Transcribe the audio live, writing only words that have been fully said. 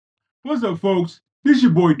What's up, folks? This your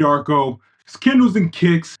boy Darko. It's Kindles and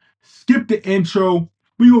Kicks. Skip the intro.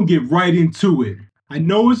 We gonna get right into it. I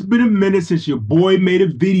know it's been a minute since your boy made a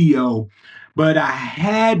video, but I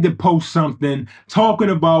had to post something talking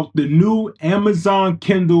about the new Amazon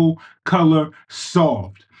Kindle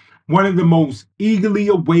Colorsoft. One of the most eagerly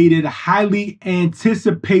awaited, highly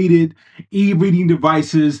anticipated e-reading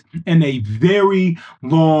devices in a very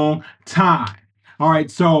long time. All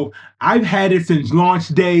right, so I've had it since launch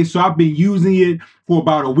day, so I've been using it for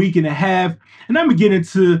about a week and a half, and I'm gonna get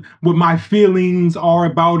into what my feelings are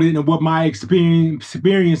about it and what my experience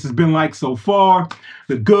has been like so far,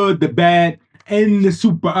 the good, the bad, and the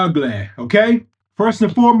super ugly. Okay, first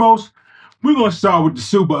and foremost, we're gonna start with the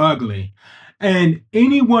super ugly. And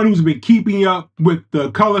anyone who's been keeping up with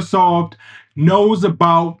the Colorsoft knows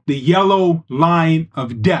about the yellow line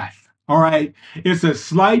of death. All right. It's a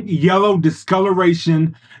slight yellow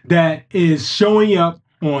discoloration that is showing up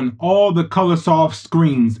on all the Colorsoft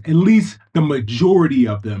screens, at least the majority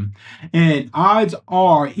of them. And odds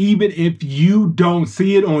are, even if you don't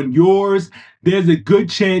see it on yours, there's a good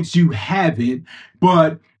chance you have it,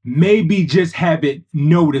 but maybe just haven't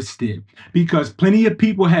noticed it, because plenty of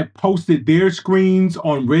people have posted their screens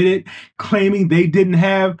on Reddit claiming they didn't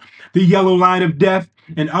have the yellow line of death,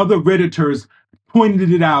 and other Redditors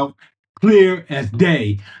pointed it out clear as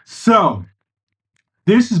day. So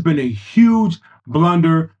this has been a huge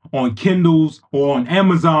blunder on Kindle's or on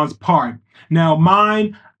Amazon's part. Now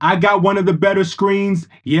mine, I got one of the better screens.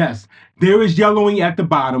 Yes, there is yellowing at the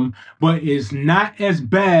bottom, but it's not as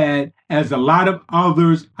bad as a lot of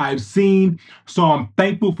others I've seen. So I'm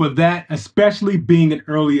thankful for that, especially being an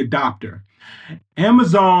early adopter.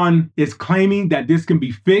 Amazon is claiming that this can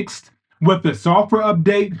be fixed with the software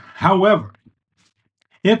update. However,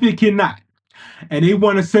 if it cannot, and they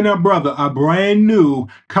want to send a brother a brand new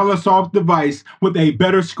Colorsoft device with a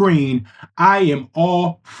better screen, I am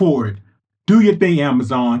all for it. Do your thing,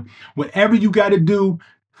 Amazon. Whatever you got to do,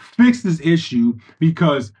 fix this issue,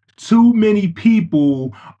 because too many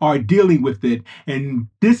people are dealing with it. And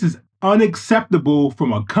this is unacceptable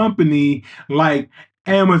from a company like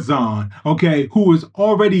Amazon, okay, who is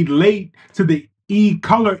already late to the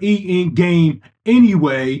color e-ink game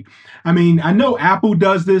anyway. I mean, I know Apple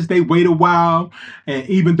does this, they wait a while, and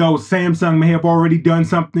even though Samsung may have already done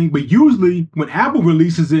something, but usually when Apple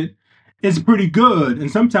releases it, it's pretty good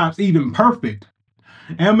and sometimes even perfect.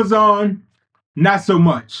 Amazon, not so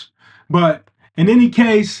much. But in any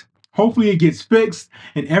case, hopefully it gets fixed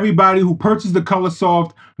and everybody who purchased the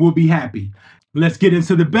Colorsoft will be happy. Let's get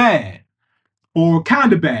into the bad, or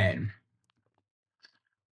kind of bad.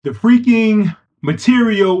 The freaking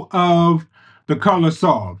material of the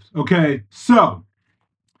Colorsoft. Okay, so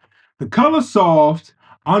the Colorsoft,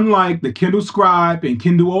 unlike the Kindle Scribe and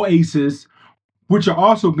Kindle Oasis, which are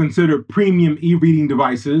also considered premium e-reading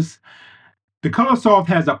devices, the Colorsoft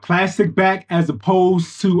has a plastic back as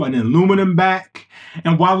opposed to an aluminum back.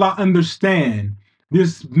 And while I understand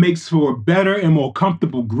this makes for a better and more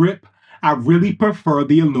comfortable grip, I really prefer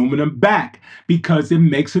the aluminum back because it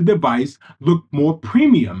makes the device look more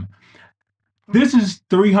premium. This is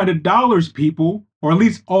 $300, people, or at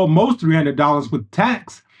least almost $300 with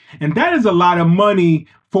tax. And that is a lot of money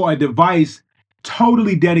for a device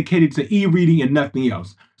totally dedicated to e-reading and nothing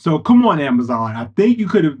else. So come on, Amazon. I think you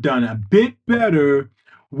could have done a bit better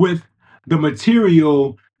with the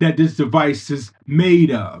material that this device is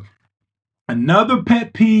made of. Another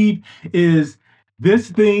pet peeve is this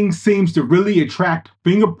thing seems to really attract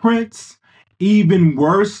fingerprints, even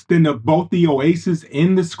worse than both the Oasis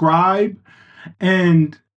and the Scribe.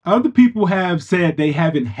 And other people have said they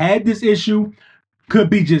haven't had this issue. Could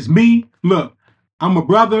be just me. Look, I'm a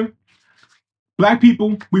brother. Black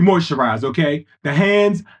people, we moisturize, okay? The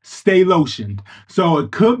hands stay lotioned. So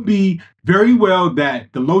it could be very well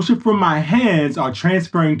that the lotion from my hands are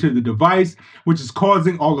transferring to the device, which is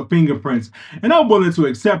causing all the fingerprints. And I'm willing to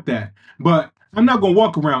accept that. But I'm not going to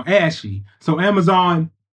walk around ashy. So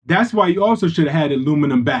Amazon, that's why you also should have had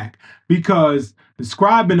aluminum back. Because the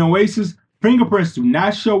Scribe and Oasis, fingerprints do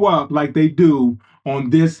not show up like they do on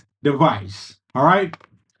this device. All right?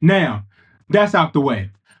 Now, that's out the way.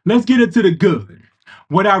 Let's get into the good.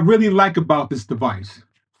 What I really like about this device.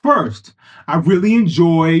 First, I really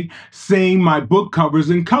enjoy seeing my book covers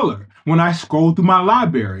in color when I scroll through my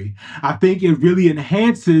library. I think it really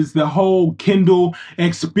enhances the whole Kindle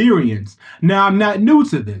experience. Now, I'm not new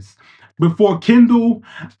to this. Before Kindle,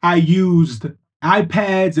 I used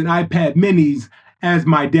iPads and iPad minis as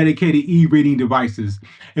my dedicated e-reading devices.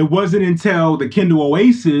 It wasn't until the Kindle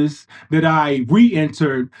Oasis that I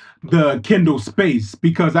re-entered the Kindle space,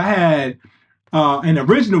 because I had an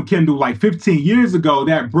original Kindle like 15 years ago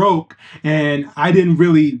that broke, and I didn't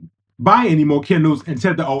really buy any more Kindles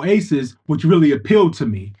until the Oasis, which really appealed to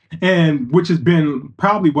me, and which has been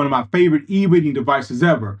probably one of my favorite e-reading devices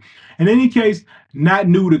ever. In any case, not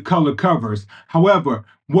new to color covers. However,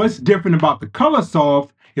 what's different about the Colorsoft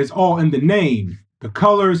is all in the name. The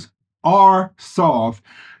colors are soft.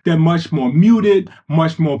 They're much more muted,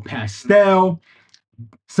 much more pastel.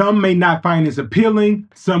 Some may not find this appealing,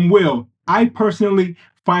 some will. I personally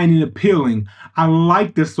find it appealing. I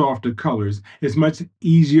like the softer colors. It's much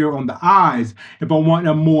easier on the eyes. If I want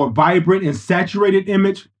a more vibrant and saturated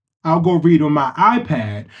image, I'll go read on my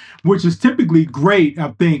iPad, which is typically great, I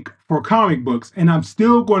think, for comic books. And I'm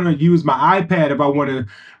still going to use my iPad if I want to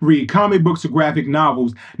read comic books or graphic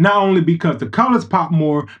novels, not only because the colors pop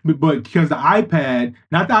more, but because the iPad,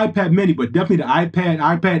 not the iPad mini, but definitely the iPad,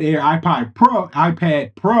 iPad Air,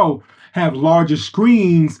 iPad Pro have larger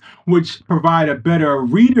screens, which provide a better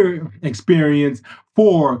reader experience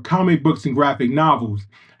for comic books and graphic novels.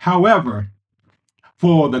 However,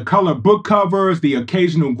 for the color book covers, the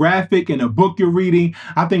occasional graphic in a book you're reading,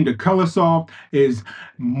 I think the Colorsoft is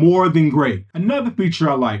more than great. Another feature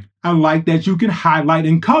I like that you can highlight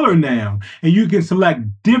in color now, and you can select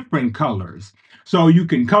different colors. So you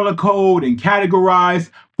can color code and categorize.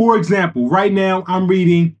 For example, right now I'm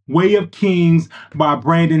reading Way of Kings by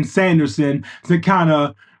Brandon Sanderson to kind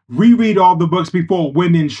of reread all the books before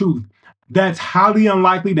Wind and Truth. That's highly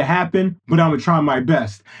unlikely to happen, but I'm gonna try my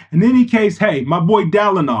best. In any case, hey, my boy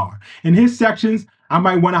Dalinar, in his sections, I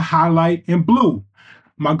might want to highlight in blue.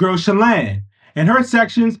 My girl Shalane, in her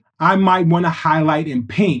sections, I might want to highlight in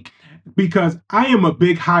pink because I am a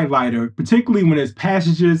big highlighter, particularly when there's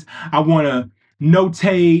passages I want to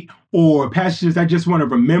notate or passages I just want to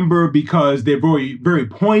remember because they're very, very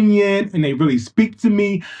poignant and they really speak to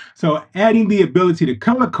me. So adding the ability to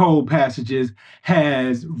color code passages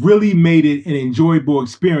has really made it an enjoyable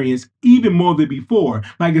experience, even more than before.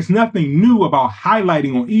 Like, it's nothing new about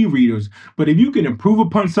highlighting on e-readers, but if you can improve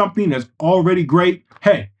upon something that's already great,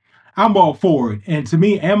 hey, I'm all for it. And to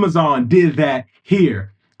me, Amazon did that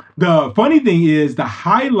here. The funny thing is the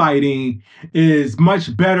highlighting is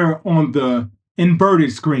much better on the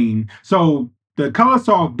inverted screen. So the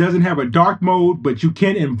Colorsoft doesn't have a dark mode, but you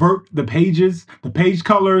can invert the pages, the page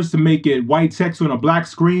colors to make it white text on a black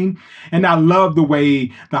screen. And I love the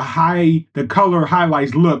way the color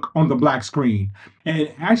highlights look on the black screen. And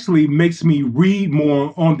it actually makes me read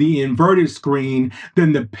more on the inverted screen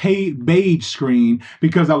than the beige screen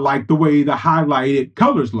because I like the way the highlighted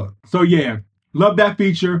colors look. So yeah, love that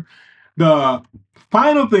feature. The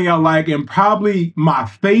final thing I like, and probably my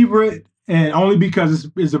favorite, and only because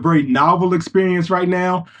it's a very novel experience right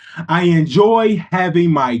now, I enjoy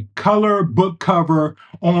having my color book cover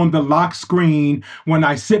on the lock screen when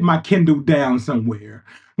I sit my Kindle down somewhere.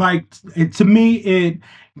 Like, to me, it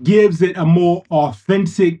gives it a more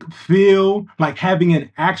authentic feel, like having an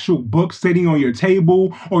actual book sitting on your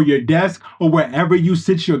table or your desk or wherever you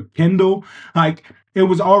sit your Kindle. Like, it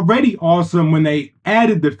was already awesome when they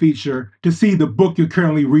added the feature to see the book you're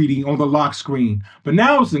currently reading on the lock screen, but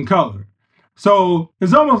now it's in color. So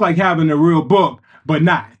it's almost like having a real book, but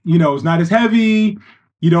not. It's not as heavy.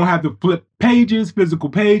 You don't have to flip pages, physical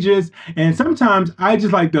pages. And sometimes I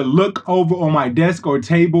just like to look over on my desk or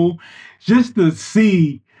table just to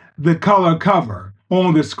see the color cover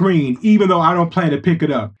on the screen, even though I don't plan to pick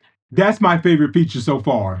it up. That's my favorite feature so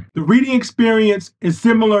far. The reading experience is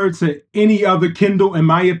similar to any other Kindle, in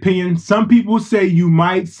my opinion. Some people say you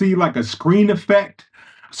might see like a screen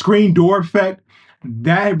door effect.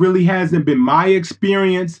 That really hasn't been my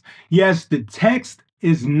experience. Yes, the text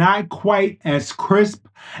is not quite as crisp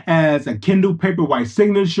as a Kindle Paperwhite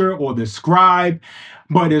Signature or the Scribe,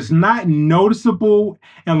 but it's not noticeable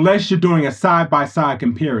unless you're doing a side-by-side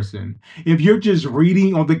comparison. If you're just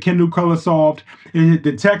reading on the Kindle Colorsoft,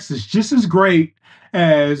 the text is just as great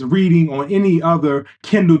as reading on any other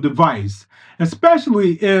Kindle device,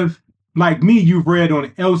 especially if, like me, you've read on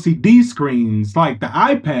LCD screens like the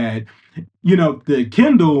iPad. The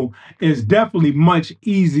Kindle is definitely much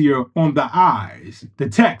easier on the eyes, the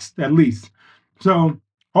text at least. So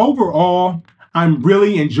overall, I'm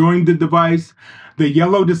really enjoying the device. The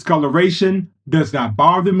yellow discoloration does not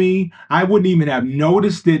bother me. I wouldn't even have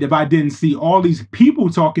noticed it if I didn't see all these people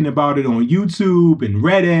talking about it on YouTube and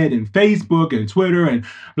Reddit and Facebook and Twitter and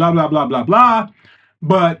blah, blah, blah, blah, blah.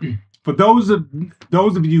 But for those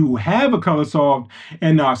of you who have a Colorsoft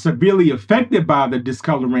and are severely affected by the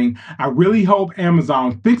discoloring, I really hope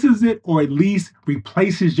Amazon fixes it or at least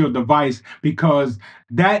replaces your device, because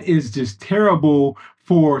that is just terrible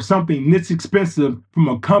for something this expensive from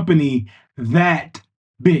a company that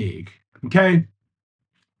big. Okay?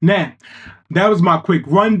 Now, that was my quick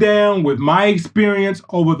rundown with my experience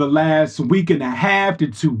over the last week and a half to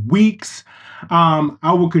 2 weeks.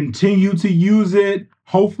 I will continue to use it.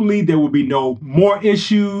 Hopefully, there will be no more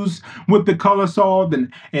issues with the Colorsoft,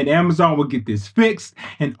 and Amazon will get this fixed.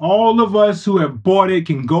 And all of us who have bought it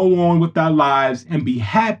can go on with our lives and be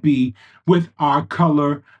happy with our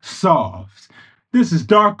Colorsofts. This is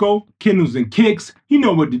Darko, Kindles and Kicks. You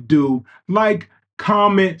know what to do. Like,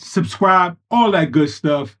 comment, subscribe, all that good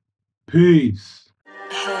stuff. Peace.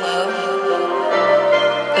 Hello,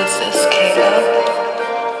 this is Kayla.